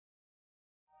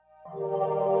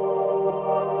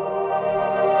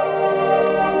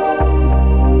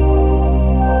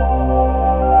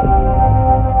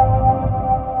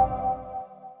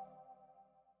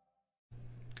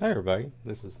everybody,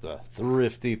 this is the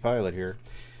thrifty pilot here.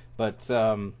 But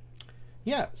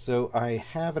yeah, so I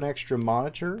have an extra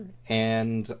monitor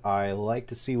and I like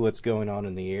to see what's going on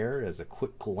in the air as a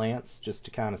quick glance, just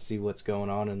to kind of see what's going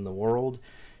on in the world.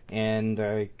 And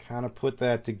I kind of put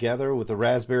that together with the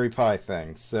Raspberry Pi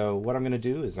thing. So what I'm going to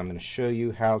do is I'm going to show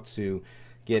you how to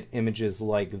get images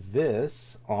like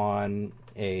this on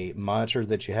a monitor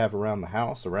that you have around the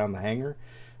house, around the hangar,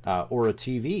 or a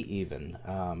TV even.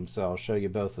 So I'll show you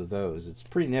both of those. It's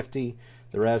pretty nifty.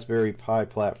 The Raspberry Pi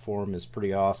platform is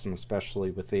pretty awesome,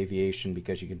 especially with aviation,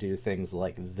 because you can do things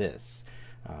like this.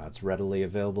 It's readily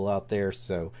available out there,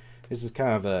 so this is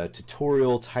kind of a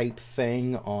tutorial type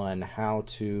thing on how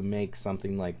to make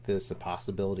something like this a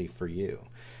possibility for you.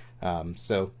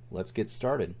 So let's get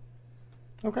started.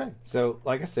 Okay, so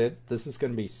like I said, this is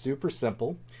going to be super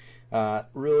simple.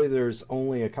 Really, there's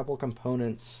only a couple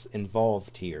components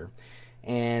involved here,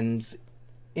 and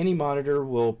any monitor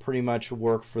will pretty much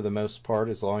work for the most part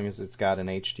as long as it's got an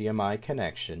HDMI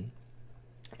connection.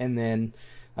 And then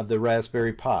the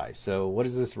Raspberry Pi. So what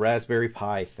is this Raspberry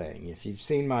Pi thing? If you've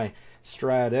seen my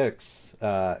Strat-X,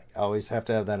 I always have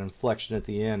to have that inflection at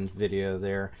the end video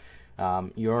there.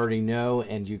 You already know,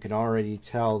 and you can already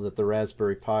tell that the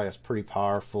Raspberry Pi is pretty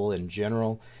powerful in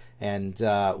general. And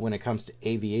when it comes to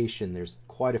aviation, there's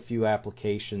quite a few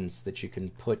applications that you can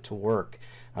put to work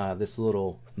this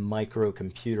little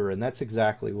microcomputer, and that's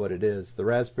exactly what it is. The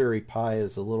Raspberry Pi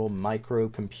is a little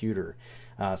microcomputer.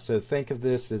 So think of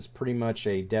this as pretty much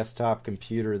a desktop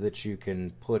computer that you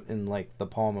can put in like the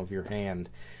palm of your hand.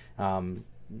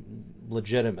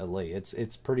 Legitimately,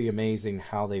 it's pretty amazing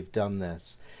how they've done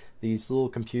this. These little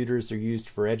computers are used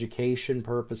for education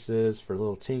purposes, for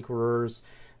little tinkerers,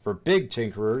 for big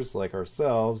tinkerers like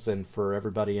ourselves, and for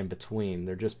everybody in between.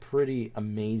 They're just pretty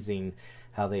amazing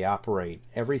how they operate.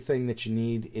 Everything that you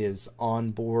need is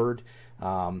on board,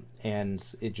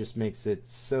 and it just makes it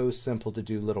so simple to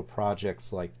do little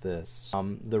projects like this.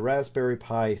 The Raspberry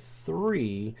Pi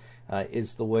 3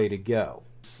 is the way to go.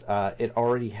 It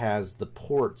already has the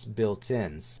ports built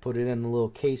in. Put it in the little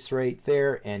case right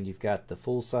there, and you've got the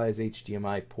full-size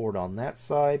HDMI port on that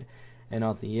side, and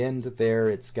on the end there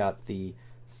it's got the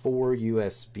 4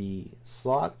 USB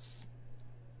slots,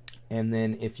 and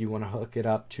then if you want to hook it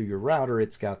up to your router,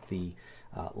 it's got the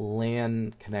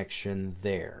LAN connection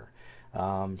there.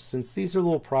 Since these are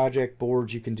little project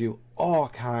boards, you can do all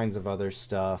kinds of other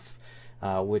stuff,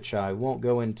 which I won't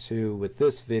go into with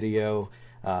this video.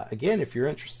 Again, if you're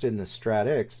interested in the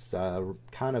Strat-X,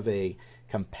 kind of a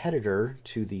competitor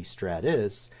to the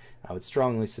Stratus, I would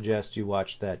strongly suggest you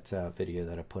watch that video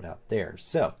that I put out there.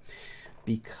 So,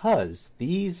 because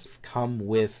these come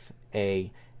with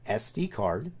a SD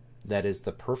card that is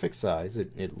the perfect size,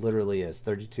 it literally is,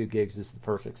 32 gigs is the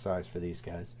perfect size for these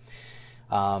guys,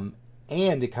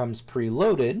 and it comes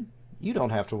preloaded, you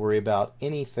don't have to worry about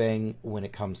anything when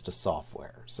it comes to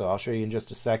software. So I'll show you in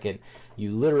just a second.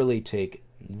 You literally take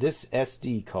this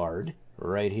SD card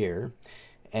right here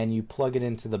and you plug it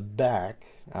into the back,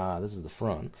 this is the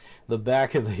front, the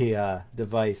back of the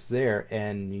device there,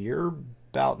 and you're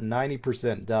about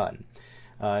 90% done.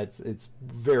 It's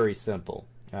very simple.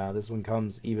 This one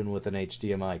comes even with an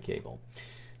HDMI cable.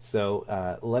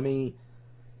 So let me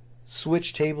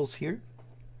switch tables here.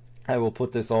 I will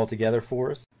put this all together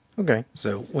for us. Okay,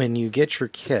 so when you get your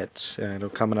kit, it'll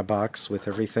come in a box with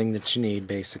everything that you need,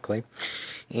 basically.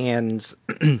 And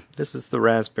this is the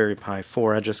Raspberry Pi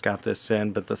 4. I just got this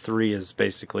in, but the 3 is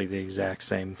basically the exact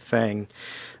same thing.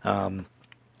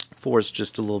 4 is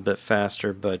just a little bit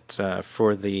faster, but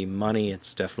for the money,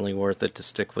 it's definitely worth it to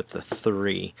stick with the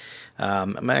 3.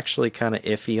 I'm actually kind of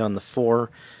iffy on the 4,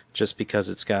 just because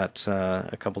it's got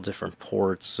a couple different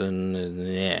ports and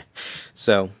yeah.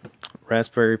 So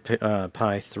Raspberry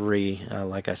Pi 3,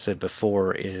 like I said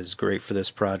before, is great for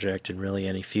this project and really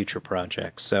any future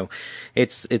projects. So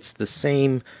it's the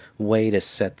same way to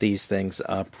set these things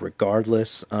up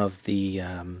regardless of the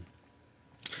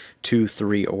 2,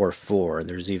 3, or 4.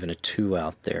 There's even a 2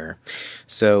 out there.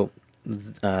 So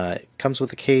it comes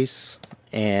with a case,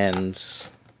 and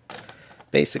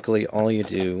basically all you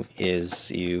do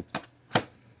is you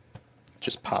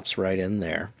just pops right in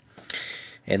there,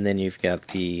 and then you've got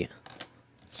the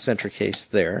center case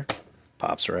there,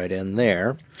 pops right in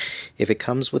there. If it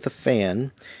comes with a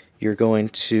fan, you're going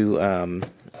to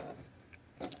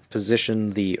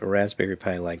position the Raspberry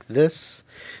Pi like this.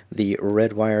 The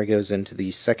red wire goes into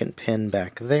the second pin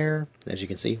back there, as you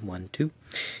can see, 1, 2,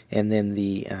 and then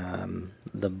the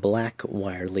black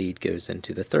wire lead goes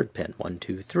into the third pin, 1,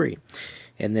 2, 3.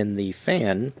 And then the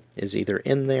fan is either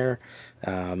in there,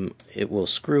 it will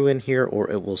screw in here, or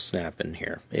it will snap in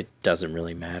here. It doesn't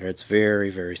really matter. It's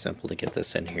very, very simple to get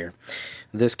this in here.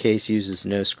 This case uses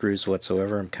no screws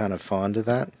whatsoever. I'm kind of fond of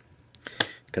that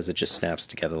because it just snaps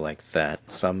together like that.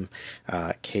 Some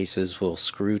cases will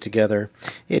screw together.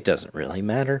 It doesn't really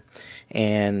matter.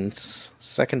 And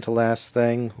second to last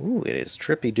thing, ooh, it is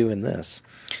trippy doing this,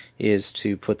 is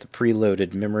to put the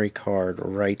preloaded memory card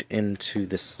right into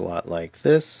the slot like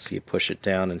this. You push it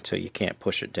down until you can't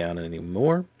push it down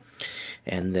anymore.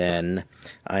 And then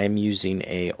I am using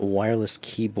a wireless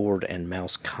keyboard and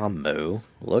mouse combo.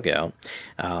 Look out.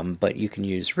 But you can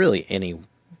use really any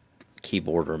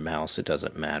keyboard or mouse, it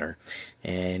doesn't matter.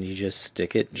 And you just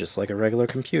stick it just like a regular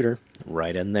computer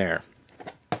right in there.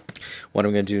 What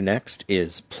I'm going to do next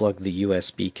is plug the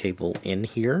USB cable in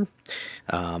here,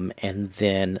 and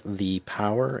then the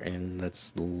power, and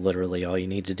that's literally all you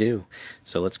need to do.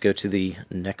 So let's go to the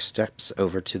next steps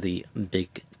over to the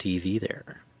big TV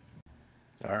there.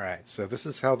 Alright, so this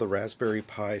is how the Raspberry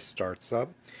Pi starts up.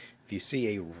 If you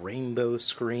see a rainbow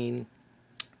screen,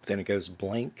 then it goes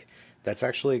blank. That's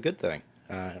actually a good thing.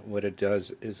 What it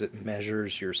does is it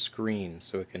measures your screen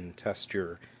so it can test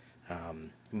your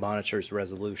monitor's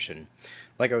resolution.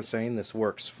 Like I was saying, this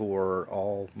works for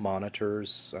all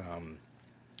monitors.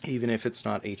 Even if it's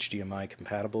not HDMI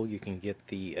compatible, you can get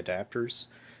the adapters.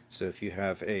 So if you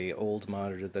have a old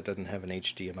monitor that doesn't have an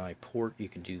HDMI port, you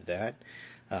can do that.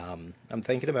 I'm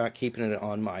thinking about keeping it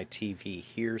on my TV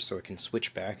here so I can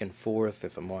switch back and forth.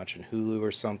 If I'm watching Hulu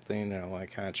or something and I want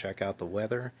to kind of check out the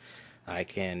weather, I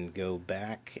can go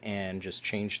back and just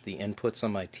change the inputs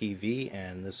on my TV,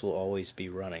 and this will always be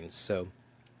running. So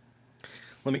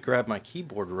let me grab my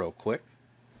keyboard real quick,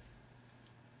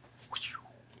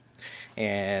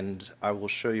 and I will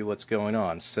show you what's going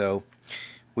on. So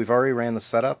we've already ran the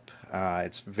setup.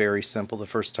 It's very simple. The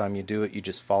first time you do it, you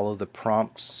just follow the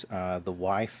prompts. The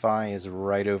Wi-Fi is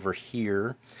right over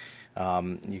here.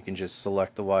 You can just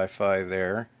select the Wi-Fi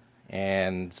there,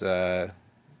 and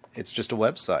it's just a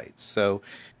website. So,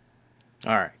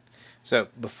 alright. So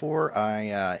before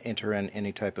I enter in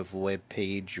any type of web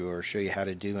page or show you how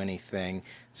to do anything,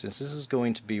 since this is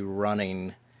going to be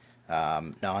running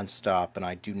non-stop, and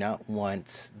I do not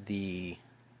want the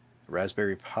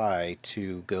Raspberry Pi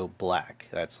to go black.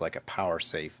 That's like a power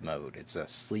save mode. It's a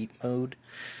sleep mode.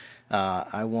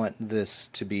 I want this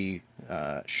to be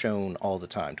shown all the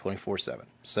time, 24/7.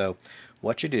 So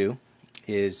what you do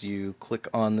is you click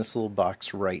on this little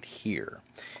box right here.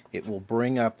 It will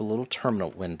bring up a little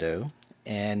terminal window,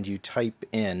 and you type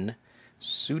in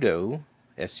sudo,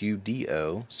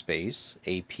 S-U-D-O, space,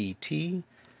 apt/get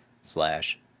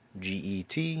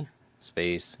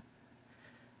space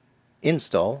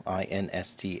install,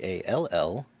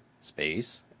 I-N-S-T-A-L-L,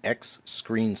 space,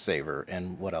 xscreensaver.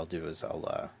 And what I'll do is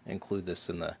I'll include this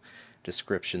in the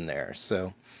description there.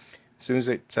 So as soon as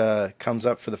it comes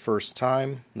up for the first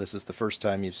time, this is the first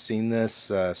time you've seen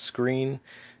this screen,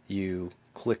 you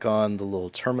click on the little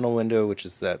terminal window, which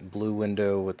is that blue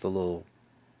window with the little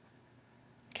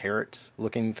carrot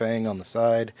looking thing on the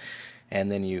side,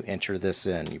 and then you enter this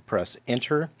in. You press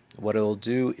enter. What it'll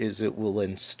do is it will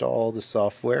install the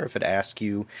software. If it asks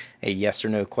you a yes or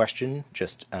no question,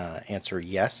 just answer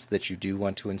yes that you do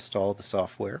want to install the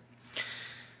software.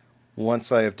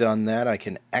 Once I have done that, I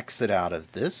can exit out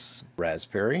of this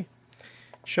Raspberry,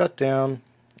 shut down,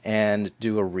 and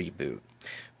do a reboot.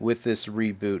 With this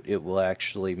reboot, it will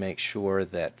actually make sure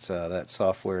that that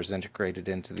software is integrated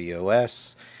into the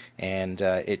OS, and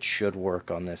it should work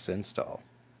on this install.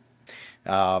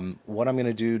 What I'm going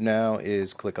to do now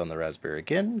is click on the Raspberry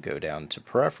again, go down to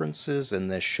Preferences,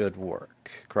 and this should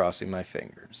work. Crossing my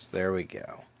fingers. There we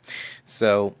go.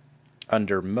 So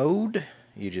under Mode,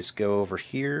 you just go over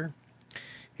here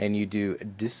and you do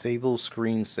Disable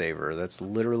Screensaver. That's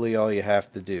literally all you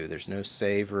have to do. There's no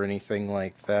save or anything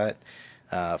like that.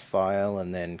 File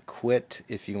and then Quit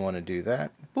if you want to do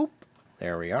that. Boop.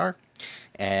 There we are.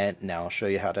 And now I'll show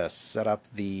you how to set up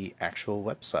the actual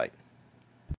website.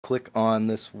 Click on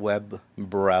this web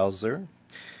browser.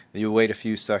 You wait a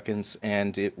few seconds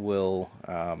and it will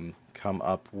come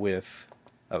up with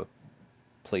a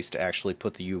place to actually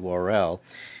put the URL.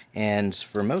 And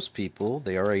for most people,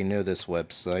 they already know this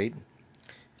website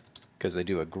because they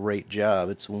do a great job.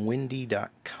 It's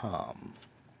windy.com.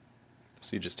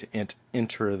 So you just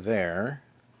enter there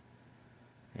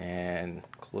and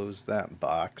close that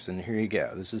box, and here you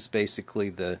go. This is basically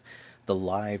the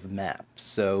live map.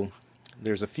 So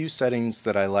there's a few settings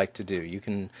that I like to do. You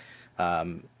can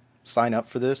sign up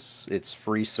for this. It's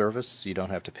free service. You don't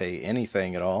have to pay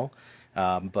anything at all.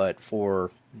 But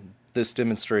for this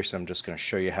demonstration, I'm just going to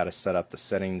show you how to set up the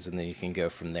settings, and then you can go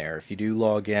from there. If you do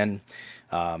log in,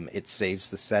 it saves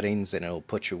the settings and it'll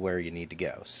put you where you need to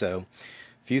go. So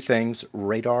a few things: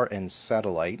 radar and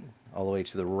satellite, all the way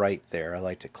to the right there. I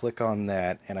like to click on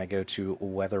that and I go to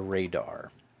weather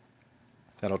radar.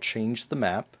 That'll change the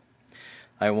map.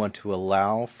 I want to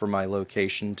allow for my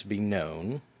location to be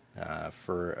known.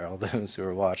 For all those who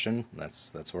are watching,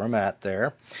 that's where I'm at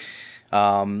there.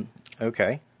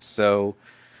 Okay, so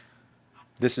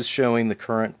this is showing the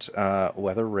current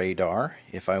weather radar.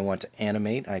 If I want to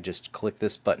animate, I just click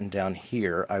this button down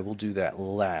here. I will do that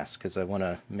last because I want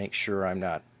to make sure I'm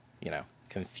not,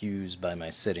 confused by my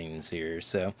settings here.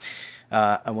 So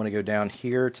I want to go down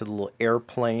here to the little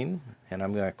airplane, and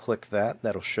I'm going to click that.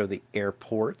 That'll show the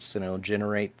airports, and it'll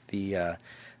generate the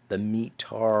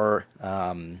METAR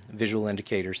visual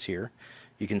indicators here.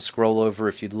 You can scroll over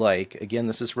if you'd like. Again,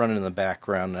 this is running in the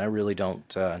background, and I really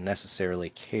don't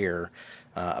necessarily care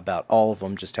about all of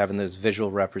them. Just having those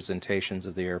visual representations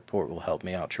of the airport will help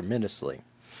me out tremendously.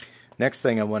 Next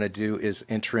thing I want to do is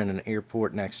enter in an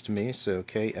airport next to me. So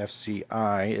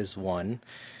KFCI is one.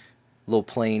 Little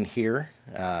plane here.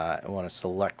 I want to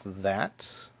select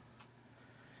that.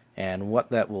 And what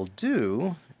that will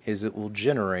do is it will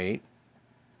generate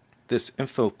this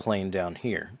info plane down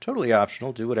here. Totally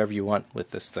optional. Do whatever you want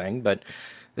with this thing, but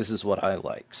this is what I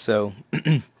like. So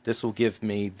this will give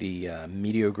me the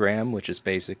meteogram, which is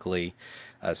basically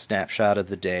a snapshot of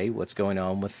the day, what's going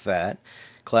on with that.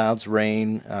 Clouds,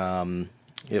 rain,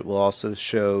 it will also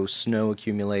show snow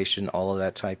accumulation, all of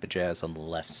that type of jazz on the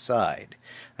left side.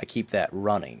 I keep that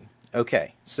running.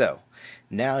 Okay, so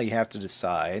now you have to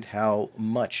decide how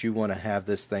much you want to have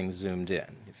this thing zoomed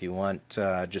in. If you want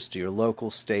just your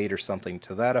local state or something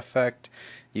to that effect,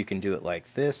 you can do it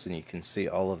like this, and you can see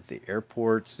all of the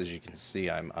airports. As you can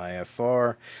see, I'm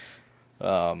IFR.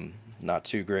 Not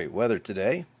too great weather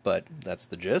today, but that's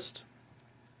the gist.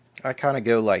 I kind of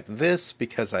go like this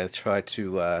because I try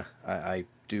to, I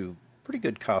do pretty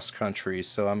good cross country,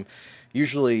 so I'm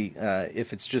usually,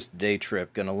 if it's just a day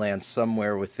trip, going to land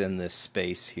somewhere within this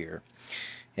space here.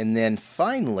 And then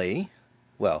finally,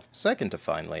 well, second to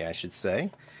finally, I should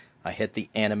say, I hit the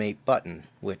animate button,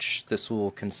 which this will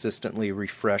consistently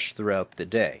refresh throughout the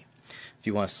day. If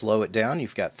you want to slow it down,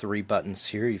 you've got 3 buttons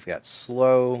here. You've got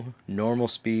slow, normal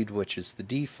speed, which is the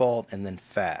default, and then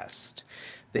fast.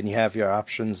 Then you have your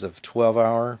options of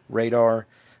 12-hour radar,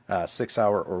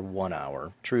 6-hour, or 1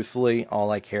 hour. Truthfully, all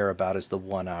I care about is the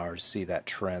 1 hour to see that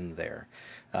trend there.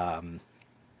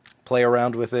 Play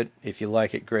around with it. If you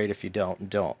like it, great. If you don't,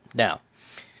 don't. Now,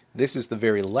 this is the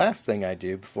very last thing I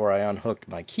do before I unhooked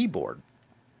my keyboard,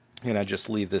 and I just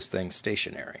leave this thing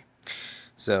stationary.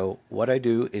 So what I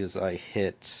do is I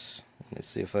hit, let's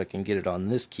see if I can get it on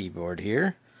this keyboard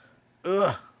here.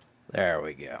 There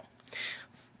we go.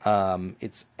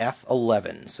 It's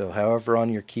F11, so however on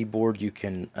your keyboard you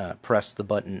can press the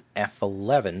button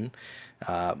F11,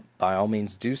 by all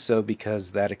means do so,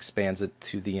 because that expands it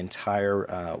to the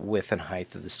entire width and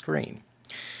height of the screen.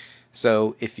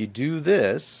 So if you do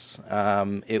this,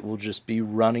 it will just be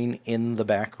running in the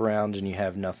background and you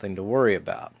have nothing to worry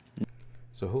about.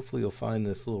 So hopefully you'll find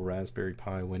this little Raspberry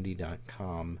Pi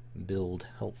Wendy.com build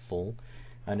helpful.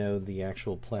 I know the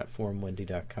actual platform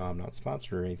Wendy.com, not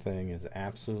sponsored or anything, is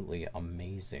absolutely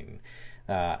amazing.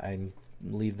 I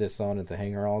leave this on at the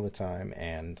hangar all the time,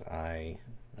 and I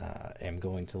am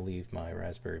going to leave my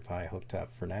Raspberry Pi hooked up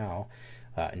for now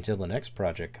until the next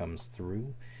project comes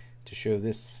through to show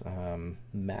this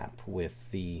map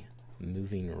with the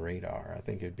moving radar. I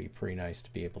think it would be pretty nice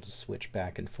to be able to switch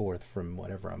back and forth from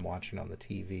whatever I'm watching on the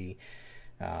TV,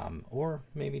 or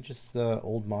maybe just the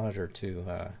old monitor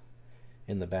to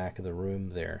in the back of the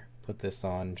room there. Put this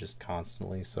on just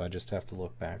constantly, so I just have to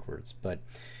look backwards. But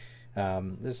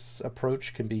this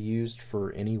approach can be used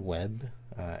for any web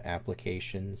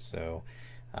application, so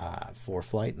for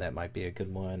flight that might be a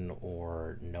good one,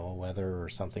 or NOAA weather or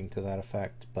something to that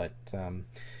effect. But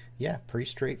yeah, pretty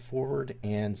straightforward,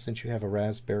 and since you have a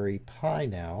Raspberry Pi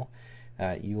now,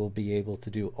 you will be able to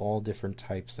do all different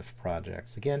types of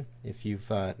projects. Again, if you've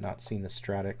not seen the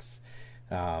Stratix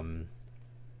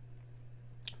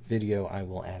video, I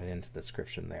will add it into the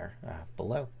description there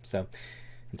below. So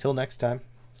until next time,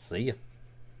 see ya.